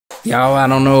Y'all, I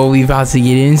don't know what we about to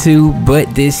get into,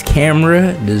 but this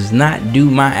camera does not do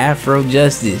my afro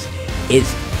justice.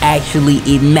 It's actually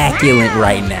immaculate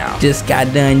right now. Just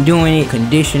got done doing it.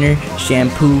 Conditioner,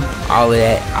 shampoo, all of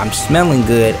that. I'm smelling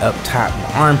good up top.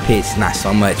 My armpits, not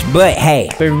so much. But hey,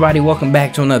 everybody, welcome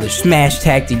back to another Smash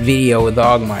Tactic video with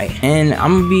Dogmite. And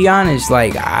I'm gonna be honest,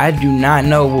 like, I do not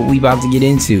know what we about to get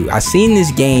into. I seen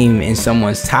this game in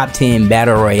someone's top 10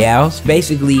 battle royales.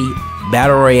 Basically,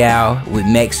 battle royale with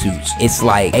mech suits. It's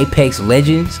like Apex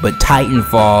Legends, but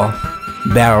Titanfall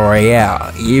battle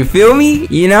royale. You feel me?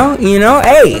 You know.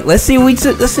 Hey, let's see what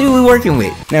we're working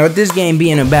with. Now, with this game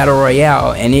being a battle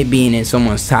royale and it being in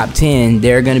someone's top 10,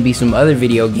 there are going to be some other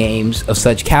video games of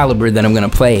such caliber that I'm going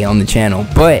to play on the channel.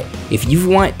 But if you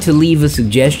want to leave a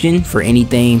suggestion for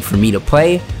anything for me to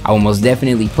play, I will most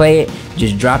definitely play it.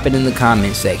 Just drop it in the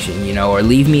comment section, you know, or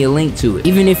leave me a link to it.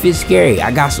 Even if it's scary,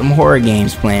 I got some horror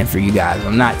games planned for you guys.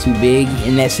 I'm not too big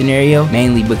in that scenario,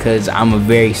 mainly because I'm a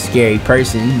very scary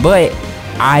person, but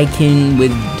I can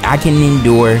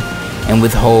endure and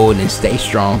withhold and stay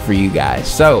strong for you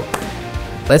guys. So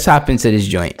let's hop into this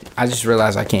joint. I just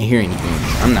realized I can't hear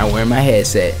anything. I'm not wearing my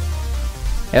headset.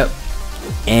 Yep.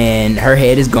 And her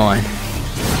head is gone.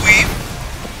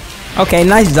 Okay,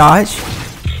 nice dodge.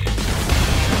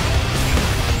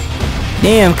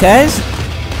 Damn, cuz.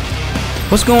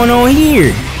 What's going on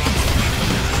here?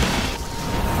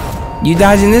 You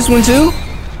dodging this one too?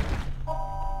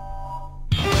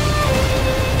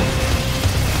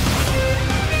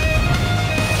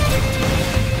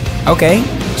 Okay,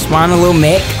 spawn a little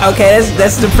mech. Okay,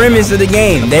 that's the premise of the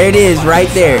game. There it is, right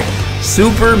there.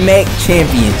 Super Mech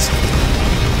Champions.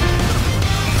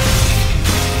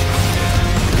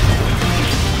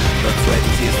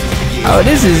 Oh,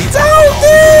 this is dope,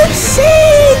 dude.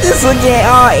 Shit, this looking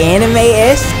all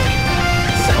anime-esque.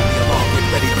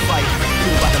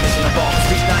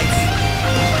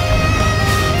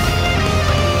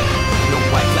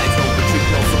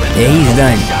 Yeah, he's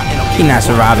done. He's not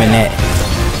surviving that.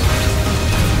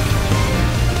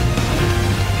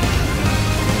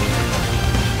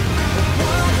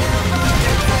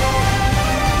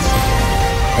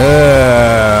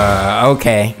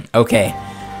 Okay.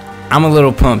 I'm a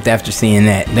little pumped after seeing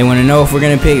that. They want to know if we're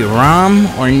gonna pick Rom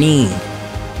or Nee.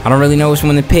 I don't really know which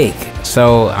one to pick,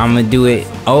 so I'm gonna do it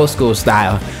old school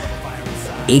style.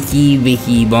 Icky,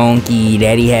 Vicky, Bonky,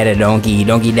 Daddy had a donkey.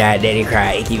 Donkey died, Daddy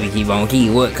cried. Icky, Vicky, Bonky.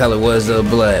 What color was the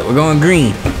blood? We're going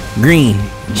green. Green.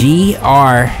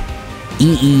 Green.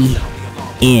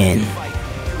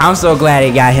 I'm so glad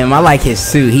it got him. I like his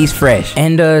suit. He's fresh.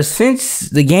 And since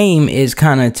the game is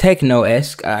kind of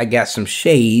techno-esque, I got some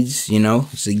shades, you know.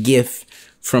 It's a gift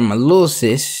from my little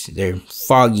sis. They're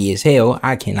foggy as hell.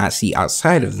 I cannot see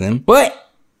outside of them. But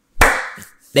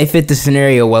they fit the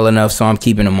scenario well enough, so I'm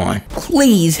keeping them on.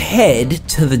 Please head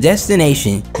to the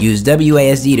destination. Use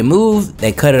WASD to move.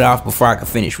 They cut it off before I could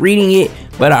finish reading it,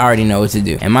 but I already know what to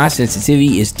do. And my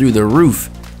sensitivity is through the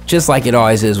roof. Just like it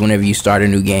always is whenever you start a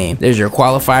new game. There's your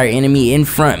qualifier enemy in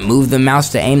front. Move the mouse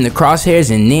to aim the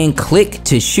crosshairs and then click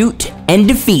to shoot and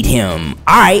defeat him.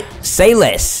 Alright, say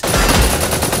less.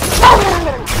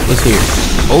 What's here?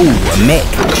 Oh, a mech.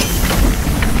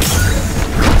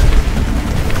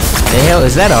 The hell,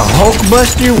 is that a Hulk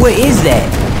Buster? What is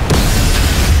that?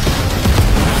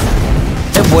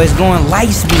 That boy's going light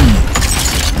speed.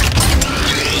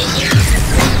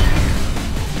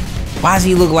 Why does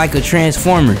he look like a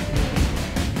transformer?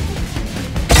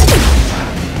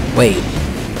 Wait,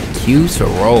 Q to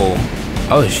roll.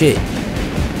 Oh shit.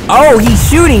 Oh, he's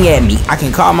shooting at me. I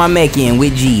can call my mech in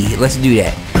with G. Let's do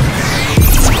that.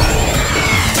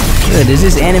 Good. Does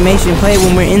this animation play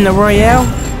when we're in the Royale?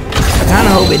 I kind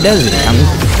of hope it doesn't.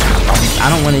 I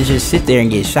don't want to just sit there and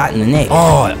get shot in the neck.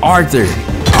 Oh, Arthur.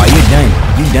 Oh, you're done.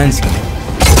 You done ski.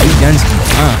 You done ski.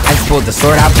 I just pulled the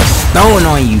sword out the stone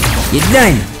on you. You're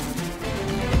done.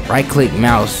 Right click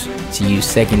mouse to use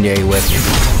secondary weapon.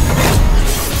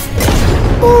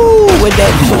 Ooh, what'd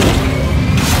that be?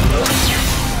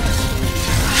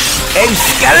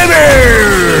 Excalibur!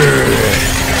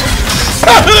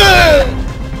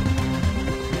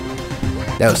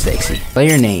 That was sexy.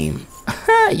 Player name.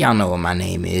 Y'all know what my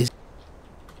name is.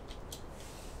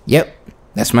 Yep,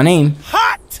 that's my name.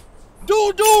 Hot!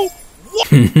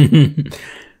 Does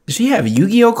she have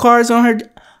Yu-Gi-Oh cards on her?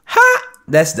 Hot!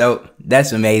 That's dope.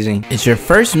 That's amazing. It's your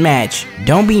first match.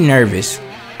 Don't be nervous.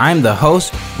 I'm the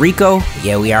host, Rico.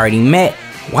 Yeah, we already met.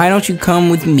 Why don't you come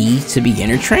with me to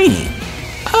beginner training?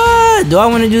 Do I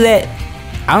want to do that?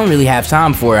 I don't really have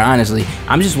time for it, honestly.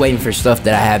 I'm just waiting for stuff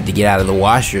that I have to get out of the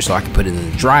washer so I can put it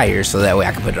in the dryer so that way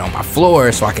I can put it on my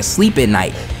floor so I can sleep at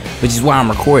night. which is why I'm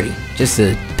recording, just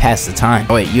to pass the time.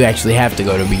 Oh wait, you actually have to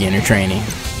go to beginner training.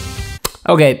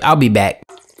 Okay, I'll be back.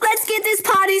 Let's get this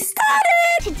party started!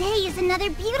 Today is another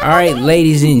beautiful Alright,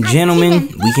 ladies and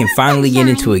gentlemen, we can finally get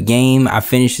into a game. I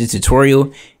finished the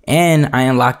tutorial, and I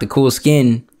unlocked the cool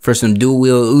skin for some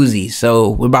dual-wheel Uzis. So,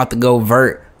 we're about to go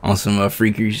vert on some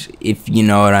freakers, if you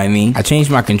know what I mean. I changed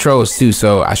my controls too,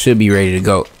 so I should be ready to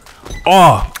go.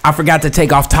 Oh, I forgot to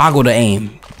take off toggle to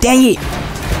aim. Dang it!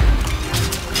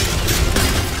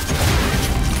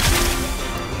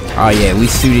 Oh yeah, we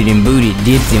suited and booted,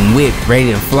 dipped and whipped,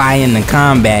 ready to fly into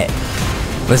combat.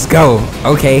 Let's go.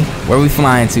 Okay, where we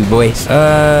flying to, boys?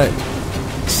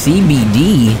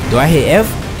 CBD. Do I hit F?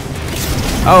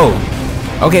 Oh,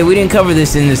 okay, we didn't cover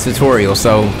this in this tutorial,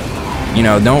 so, you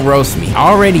know, don't roast me.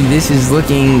 Already, this is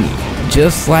looking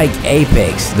just like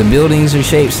Apex. The buildings are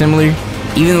shaped similar.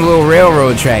 Even the little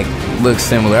railroad track looks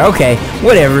similar. Okay,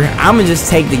 whatever. I'ma just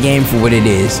take the game for what it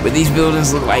is. But these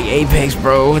buildings look like Apex,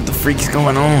 bro. What the freak is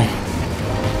going on?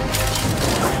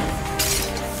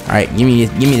 Alright, give me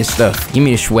the stuff. Give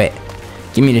me the sweat.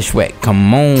 Give me the sweat.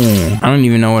 Come on. I don't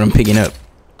even know what I'm picking up.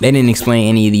 They didn't explain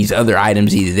any of these other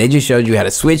items either. They just showed you how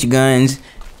to switch guns,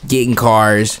 get in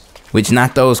cars, which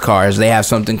not those cars. They have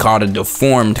something called a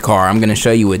deformed car. I'm gonna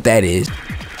show you what that is.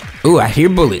 Ooh, I hear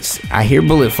bullets. I hear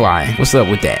bullet flying. What's up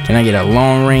with that? Can I get a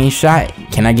long range shot?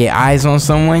 Can I get eyes on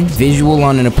someone? Visual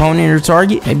on an opponent or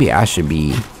target? Maybe I should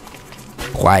be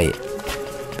quiet.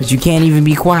 But you can't even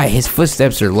be quiet. His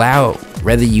footsteps are loud,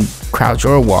 whether you crouch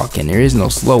or walk, and there is no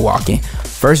slow walking.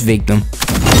 First victim.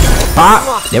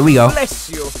 Ah, there we go.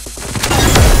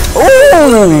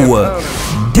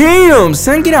 Oh, damn,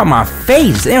 son, get out my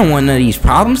face. They don't want none of these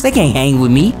problems. They can't hang with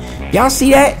me. Y'all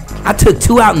see that? I took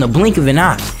 2 out in the blink of an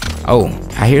eye. Oh,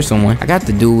 I hear someone. I got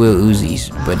the dual wheel Uzis,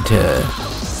 but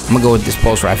I'm gonna go with this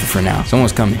pulse rifle for now.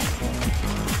 Someone's coming.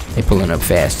 They pulling up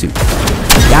fast too.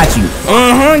 Got you.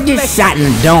 Get shot in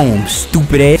the dome,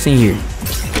 stupid ass. In here.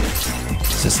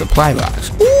 It's a supply box.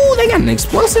 Ooh, they got an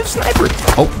explosive sniper.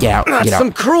 Oh, get out. Get out.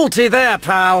 Some cruelty there,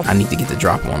 pal. I need to get the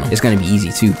drop on them. It's gonna be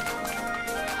easy too.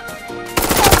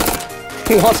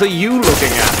 What are you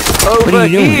looking at? Over what are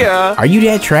you doing? here. Are you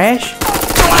that trash?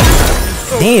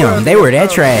 Damn, they were that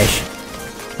trash.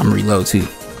 I'm reload too.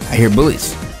 I hear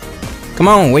bullets. Come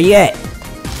on, where you at?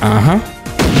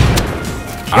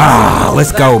 Ah,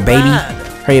 let's go, baby.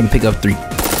 Hurry up and pick up 3.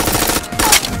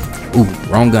 Ooh,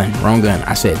 wrong gun, wrong gun.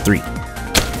 I said 3.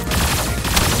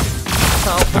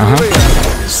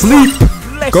 Sleep.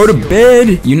 Go to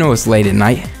bed. You know it's late at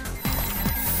night.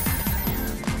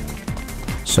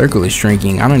 Circle is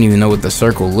shrinking. I don't even know what the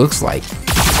circle looks like.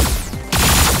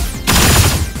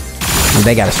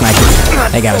 They got a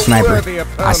sniper. They got a sniper.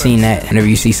 I seen that. Whenever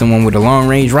you see someone with a long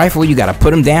range rifle, you gotta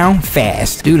put them down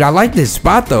fast. Dude, I like this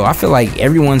spot though. I feel like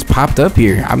everyone's popped up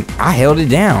here. I held it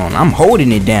down. I'm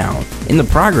holding it down in the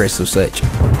progress of such.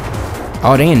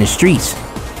 Oh, they in the streets.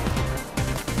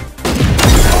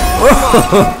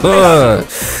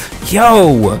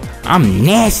 Yo, I'm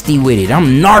nasty with it.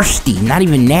 I'm nasty. Not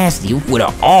even nasty. With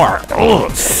an R.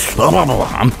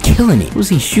 I'm killing it. Who's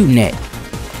he shooting at?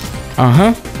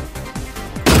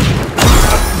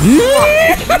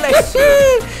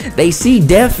 They see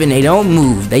death and they don't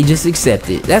move. They just accept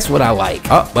it. That's what I like.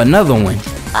 Oh, another one.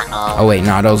 Oh wait,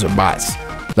 no, those are bots.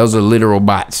 Those are literal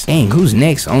bots. Dang, who's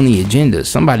next on the agenda?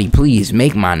 Somebody please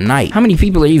make my night. How many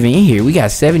people are even in here? We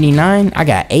got 79. I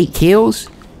got 8 kills.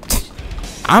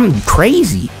 I'm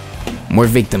crazy. More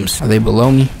victims. Are they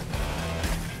below me?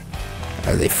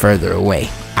 Are they further away?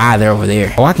 Ah, they're over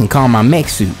there. Oh, I can call my mech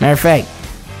suit. Matter of fact,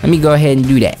 let me go ahead and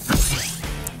do that.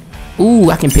 Ooh,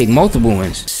 I can pick multiple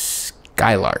ones.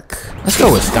 Skylark. Let's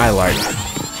go with Skylark.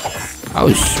 Oh,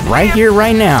 it's right here,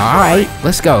 right now. All right,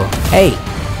 let's go. Hey,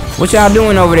 what y'all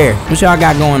doing over there? What y'all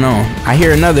got going on? I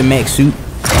hear another mech suit.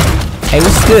 Hey,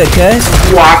 what's good, cuz?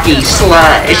 Walkie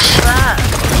slush.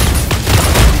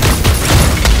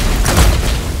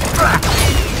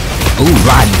 Ooh,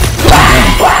 Rodney.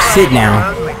 Sit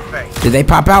down. Did they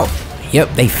pop out?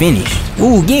 Yep, they finished.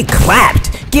 Ooh, get clapped.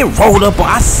 Get rolled up.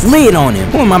 I slid on him.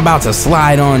 Who am I about to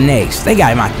slide on next? They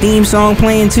got my theme song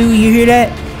playing too. You hear that?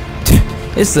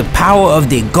 It's the power of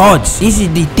the gods. This is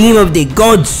the theme of the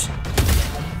gods.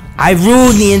 I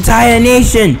rule the entire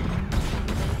nation.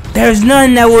 There's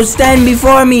none that will stand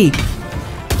before me.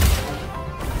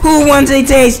 Who wants a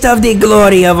taste of the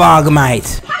glory of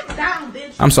Ogmite?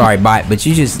 I'm sorry, bot, but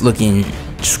you're just looking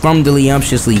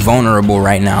scrumdiddly-umptiously vulnerable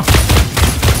right now.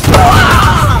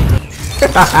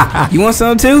 You want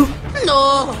some too?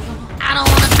 No, I don't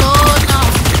want to go,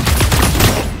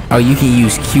 no. Oh, you can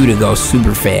use Q to go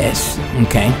super fast.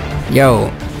 Okay.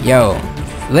 Yo,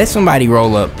 let somebody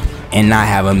roll up. and not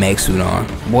have a mech suit on.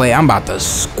 Boy, I'm about to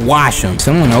squash him.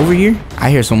 Someone over here? I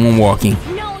hear someone walking.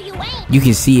 No, you ain't. You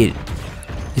can see it.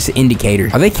 It's an indicator.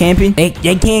 Are they camping? They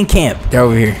can camp. They're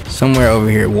over here. Somewhere over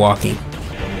here walking.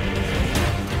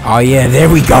 Oh yeah, there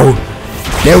we go.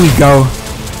 There we go.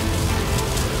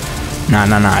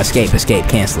 Nah. Escape.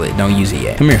 Cancel it. Don't use it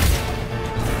yet. Come here.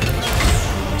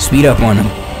 Speed up on him.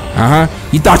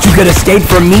 You thought you could escape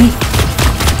from me?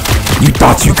 You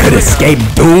thought you could escape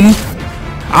doom?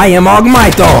 I am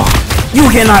Augmito. You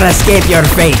cannot escape your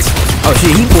fate. Oh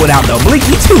shit, he pulled out the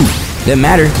blinky too. Doesn't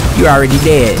matter. You're already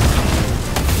dead.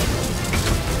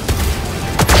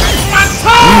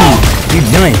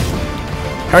 You're done.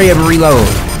 Hurry up and reload.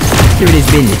 Give it his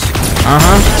business.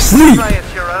 Sleep.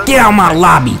 Get out my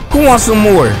lobby. Who wants some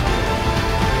more?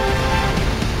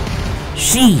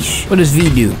 Sheesh. What does V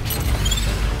do?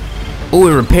 Oh,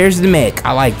 it repairs the mech.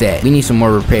 I like that. We need some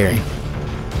more repairing.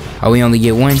 Oh, we only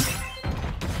get one?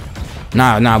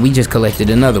 Nah, we just collected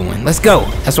another one. Let's go.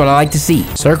 That's what I like to see.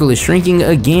 Circle is shrinking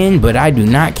again, but I do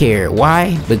not care.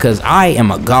 Why? Because I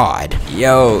am a god.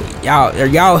 Yo, y'all, are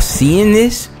y'all seeing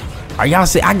this? Are y'all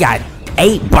see? I got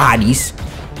 8 bodies.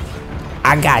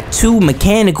 I got 2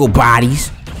 mechanical bodies.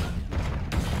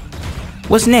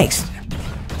 What's next?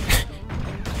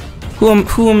 Who I'm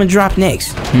gonna drop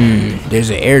next?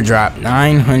 There's an airdrop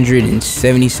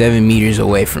 977 meters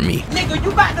away from me. Nigga,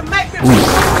 you about to make it.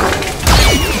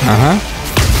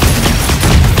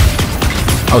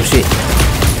 Oh shit.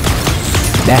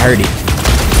 That hurt it.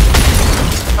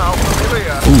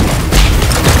 Ooh.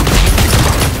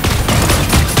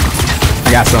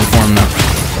 I got something for him though.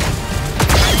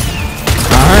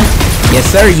 Yes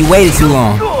sir, you waited too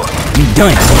long. You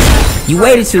done. You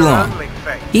waited too long.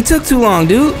 He took too long,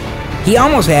 dude. He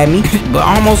almost had me, but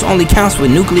almost only counts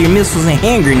with nuclear missiles and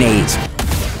hand grenades.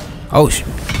 Oh shit.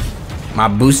 My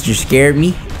booster scared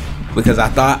me because I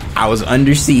thought I was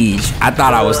under siege. I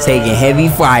thought I was taking heavy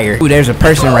fire. Ooh, there's a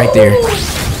person right there.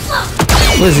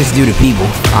 What does this do to people?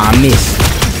 Oh, I miss.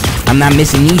 I'm not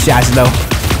missing these shots though.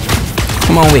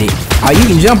 Come on with it. Oh, you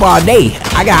can jump all day.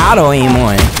 I got auto aim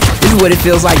on. This is what it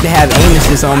feels like to have aim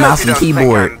assist on mouse and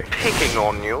keyboard. Picking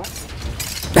on you.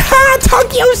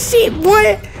 Talk your shit,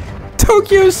 boy.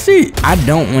 Talk your shit. I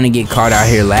don't want to get caught out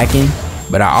here lacking,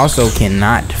 but I also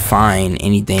cannot find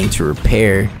anything to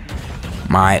repair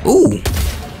my. Ooh,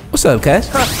 what's up, cuz?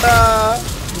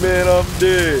 Man, I'm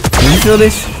dead. Can you feel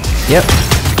this? Yep.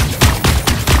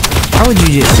 Why would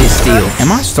you just sit still?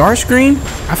 Am I Starscream?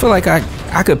 I feel like I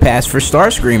could pass for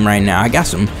Starscream right now. I got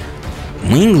some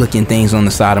wing-looking things on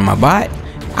the side of my bot.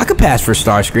 I could pass for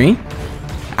Starscream.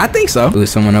 I think so.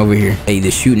 There's someone over here. Hey, they're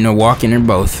shooting or walking or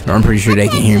both. I'm pretty sure they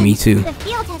can hear me too. The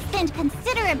field has thinned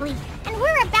considerably, and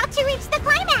we're about to reach the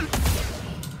climax.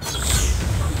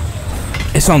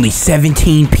 It's only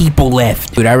 17 people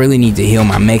left. Dude, I really need to heal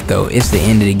my mech though. It's the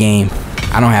end of the game.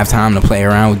 I don't have time to play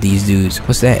around with these dudes.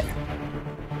 What's that?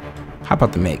 How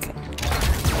about the mech?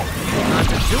 I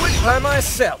can do it by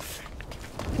myself.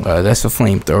 That's a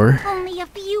flamethrower. Only a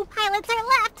few pilots are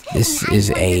left. This is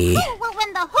a Who will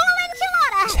win the whole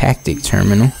enchilada? tactic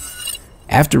terminal.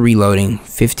 After reloading,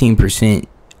 15%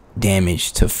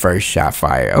 damage to first shot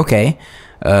fire. Okay.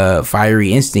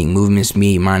 Fiery instinct, movement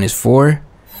speed -4,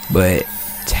 but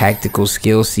tactical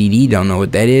skill CD, don't know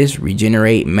what that is.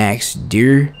 Regenerate max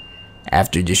deer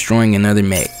after destroying another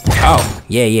mech. Oh,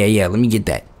 yeah. Let me get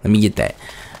that.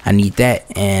 I need that,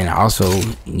 and I also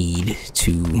need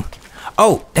to.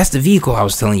 Oh, that's the vehicle I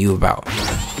was telling you about.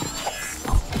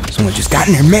 Someone just got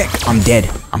in their mech. I'm dead.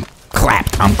 I'm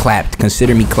clapped.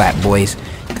 Consider me clapped, boys.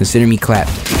 Consider me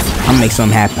clapped. I'm gonna make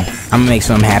something happen.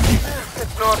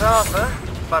 It's not Arthur,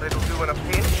 but it'll do in a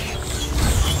pinch.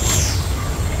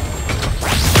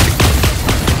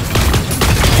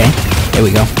 Okay, there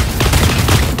we go.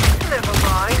 Never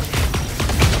mind.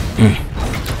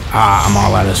 I'm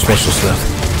all out of special stuff.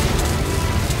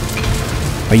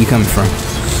 Where you coming from?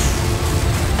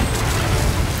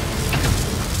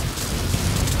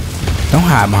 Don't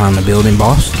hide behind the building,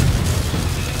 boss.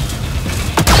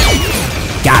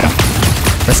 Got him.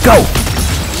 Let's go.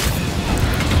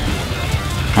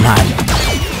 I'm hiding.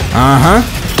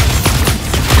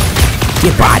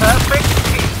 Get body.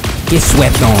 Get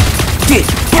swept on. Get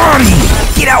body.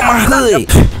 Get out my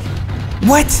hood.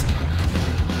 What?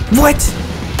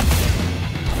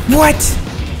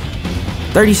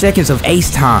 30 seconds of ace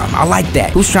time. I like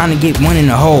that. Who's trying to get one in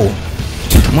the hole?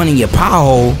 One in your pie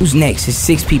hole. Who's next? There's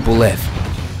 6 people left.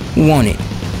 Who want it?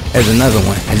 There's another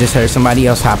one. I just heard somebody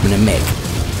else hop in the mech.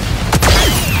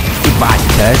 Get body,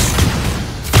 cuz.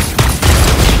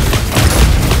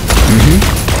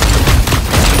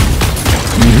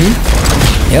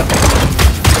 Yep.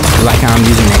 You like how I'm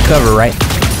using that cover, right?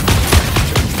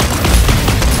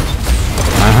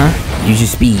 Use your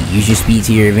speed. Use your speed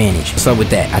to your advantage. What's up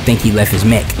with that? I think he left his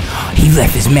mech. He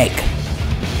left his mech.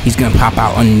 He's gonna pop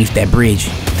out underneath that bridge.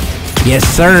 Yes,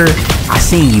 sir. I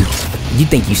seen you. You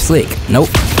think you slick? Nope.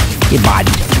 Get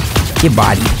bodied. Get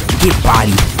bodied. Get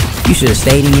bodied. You should have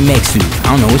stayed in your mech suit.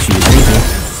 I don't know what you was thinking.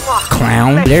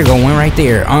 Clown. There go one right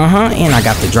there. And I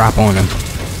got the drop on him.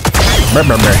 Brr,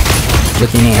 brr, brr.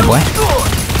 Looking in, boy.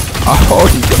 Oh,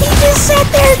 he just sat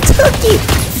there and took it.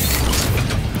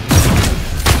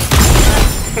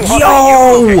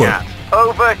 Yo!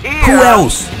 Over here! Who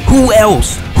else? Who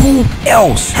else? Who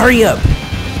else? Hurry up.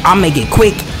 I'll make it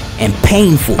quick and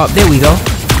painful. Oh, there we go.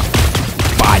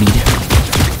 Bodied.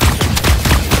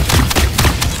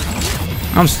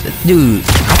 Dude,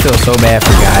 I feel so bad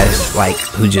for guys like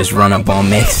who just run up on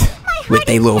mechs with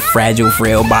their little fragile,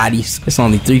 frail bodies. There's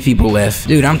only 3 people left.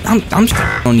 Dude, I'm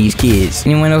on these kids.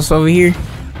 Anyone else over here?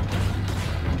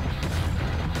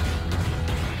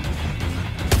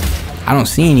 I don't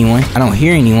see anyone. I don't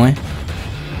hear anyone.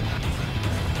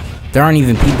 There aren't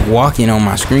even people walking on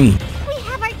my screen. We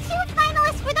have our 2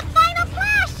 finalists for the final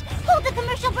flash. Hold the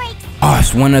commercial breaks. Oh,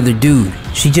 it's one other dude.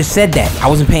 She just said that. I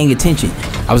wasn't paying attention.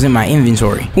 I was in my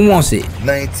inventory. Who wants it?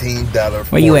 $19.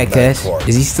 Where you at, cuz?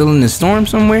 Is he still in the storm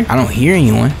somewhere? I don't hear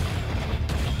anyone.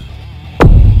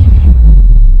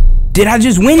 Did I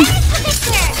just win? Give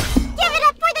it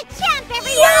up for the champ,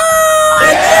 everyone.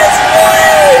 I just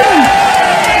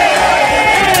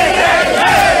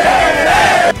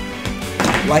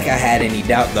won! Like I had any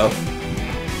doubt though.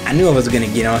 I knew I was gonna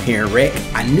get on here and wreck.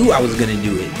 I knew I was gonna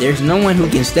do it. There's no one who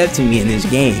can step to me in this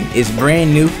game. It's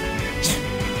brand new.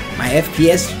 My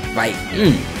FPS, like,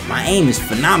 my aim is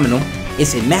phenomenal.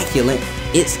 It's immaculate.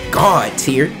 It's God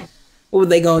tier. What were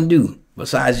they gonna do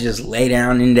besides just lay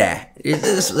down and die?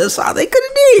 That's all they could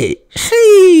have did.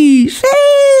 Sheesh.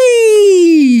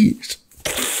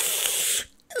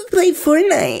 Play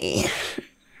Fortnite.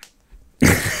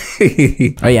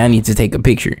 Oh yeah, I need to take a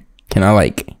picture. Can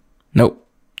I nope.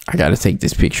 I gotta take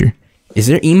this picture. Is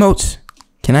there emotes?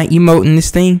 Can I emote in this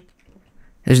thing?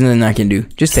 There's nothing I can do.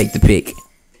 Just take the pic.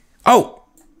 Oh!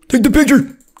 Take the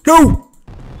picture! No!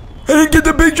 I didn't get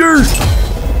the picture!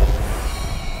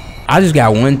 I just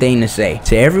got one thing to say.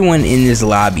 To everyone in this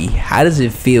lobby, how does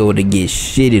it feel to get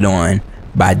shitted on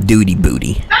by Duty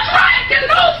Booty?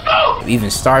 Even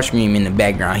Starscream in the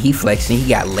background, he flexing, he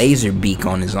got laser beak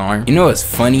on his arm. You know what's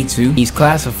funny too? He's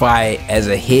classified as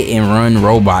a hit and run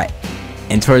robot.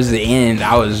 And towards the end,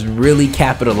 I was really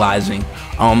capitalizing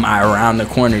on my around the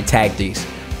corner tactics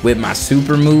with my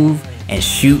super move and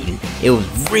shooting. It was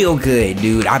real good,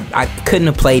 dude. I couldn't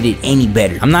have played it any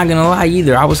better. I'm not gonna lie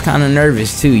either, I was kind of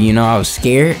nervous too, you know, I was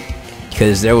scared.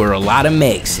 Because there were a lot of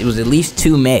mechs. It was at least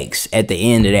 2 mechs at the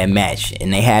end of that match.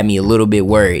 And they had me a little bit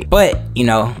worried. But, you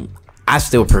know, I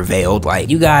still prevailed. Like,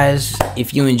 you guys,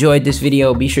 if you enjoyed this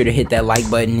video, be sure to hit that like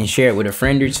button and share it with a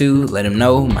friend or 2. Let them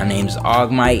know my name's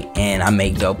Augmite and I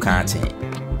make dope content.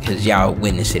 Because y'all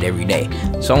witness it every day.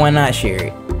 So why not share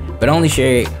it? But only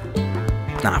share it.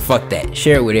 Nah, fuck that.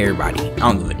 Share it with everybody. I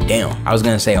don't give a damn. I was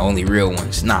gonna say only real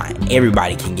ones. Nah,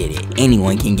 everybody can get it.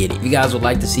 Anyone can get it. If you guys would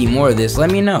like to see more of this,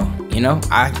 let me know. You know,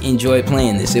 I enjoyed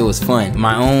playing this. It was fun.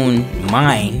 My own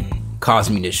mind caused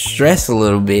me to stress a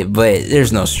little bit, but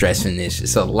there's no stress in this.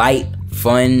 It's a light,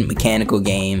 fun, mechanical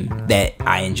game that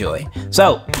I enjoy.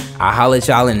 So, I'll holler at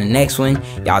y'all in the next one.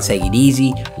 Y'all take it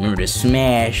easy. Remember to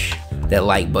smash that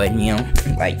like button, you know,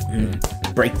 like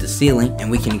break the ceiling, and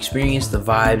we can experience the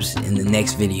vibes in the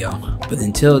next video. But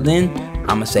until then,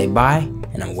 I'ma say bye,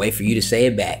 and I'ma wait for you to say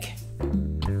it back.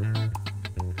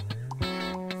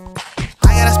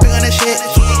 I gotta speak on that shit.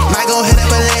 Might go hit up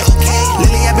a lick.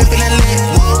 Lily, I been feeling lit.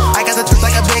 I got the twist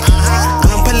like a big.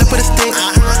 I'ma pull up with a stick.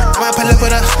 I'ma pull up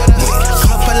with a